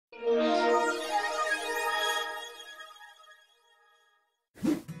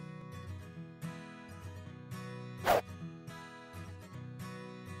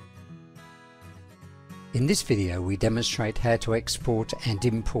In this video we demonstrate how to export and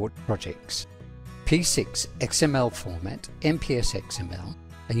import projects. P6 XML format, MPS XML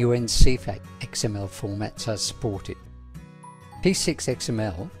and UNCFAT XML formats are supported. P6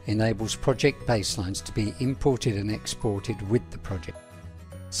 XML enables project baselines to be imported and exported with the project.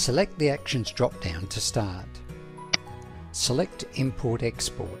 Select the Actions drop-down to start. Select Import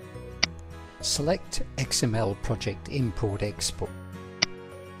Export. Select XML Project Import Export.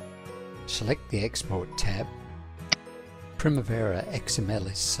 Select the Export tab. Primavera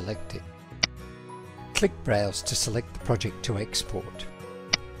XML is selected. Click Browse to select the project to export.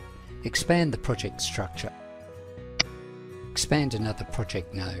 Expand the project structure. Expand another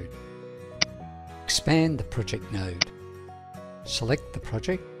project node. Expand the project node. Select the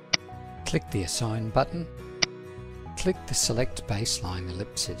project. Click the Assign button. Click the Select Baseline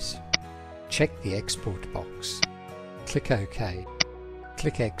ellipses. Check the Export box. Click OK.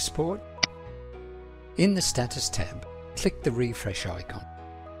 Click Export. In the Status tab, click the refresh icon.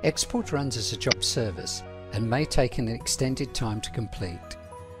 Export runs as a job service and may take an extended time to complete.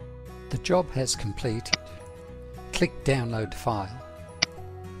 The job has completed. Click Download File.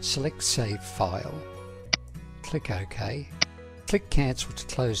 Select Save File. Click OK. Click Cancel to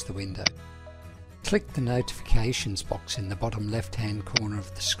close the window. Click the Notifications box in the bottom left-hand corner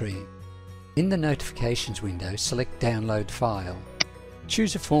of the screen. In the Notifications window, select Download File.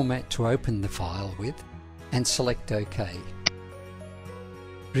 Choose a format to open the file with and select OK.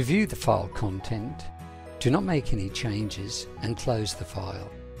 Review the file content. Do not make any changes and close the file.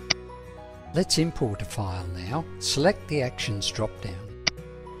 Let's import a file now. Select the Actions drop-down.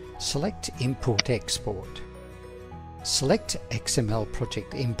 Select Import Export. Select XML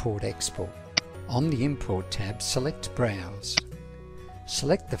Project Import Export. On the Import tab, select Browse.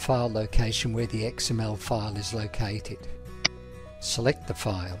 Select the file location where the XML file is located. Select the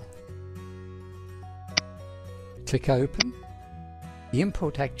file. Click Open. The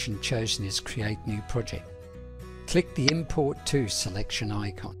import action chosen is Create New Project. Click the Import To selection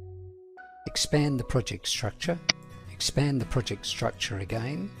icon. Expand the project structure. Expand the project structure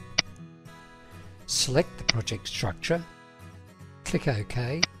again. Select the project structure. Click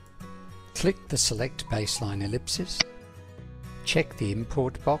OK. Click the Select Baseline ellipses. Check the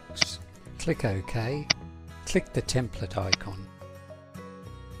Import box. Click OK. Click the Template icon.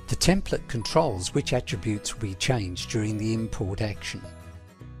 The template controls which attributes will be changed during the import action.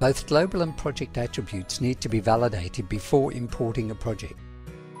 Both global and project attributes need to be validated before importing a project.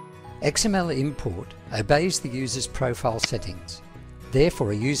 XML import obeys the user's profile settings.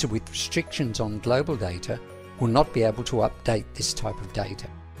 Therefore, a user with restrictions on global data will not be able to update this type of data.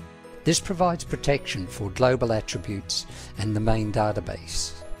 This provides protection for global attributes and the main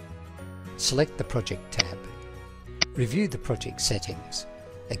database. Select the Project tab. Review the project settings.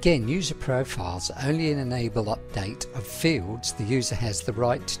 Again, user profiles only enable update of fields the user has the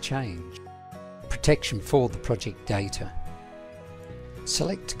right to change. Protection for the project data.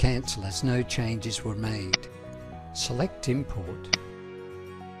 Select Cancel as no changes were made. Select Import.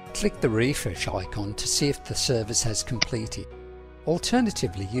 Click the refresh icon to see if the service has completed.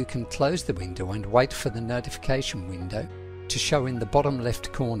 Alternatively, you can close the window and wait for the notification window to show in the bottom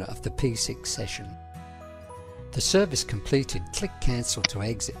left corner of the P6 session. The service completed, click Cancel to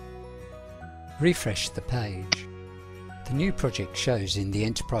exit. Refresh the page. The new project shows in the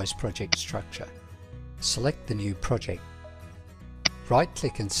Enterprise project structure. Select the new project.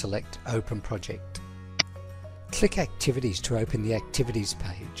 Right-click and select Open Project. Click Activities to open the Activities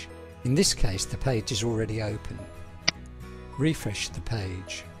page. In this case, the page is already open. Refresh the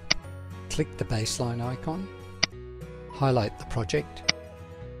page. Click the baseline icon. Highlight the project.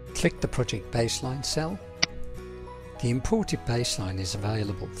 Click the project baseline cell. The imported baseline is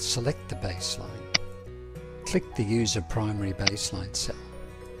available. Select the baseline. Click the user primary baseline cell.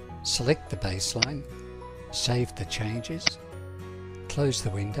 Select the baseline. Save the changes. Close the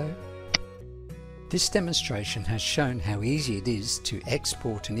window. This demonstration has shown how easy it is to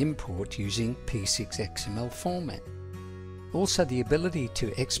export and import using P6 XML format. Also, the ability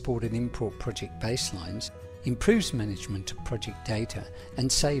to export and import project baselines improves management of project data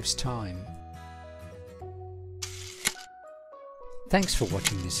and saves time. Thanks for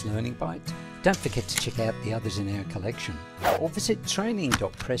watching this Learning Bite. Don't forget to check out the others in our collection or visit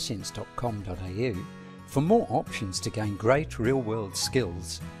training.prescience.com.au for more options to gain great real-world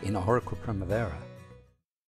skills in Oracle Primavera.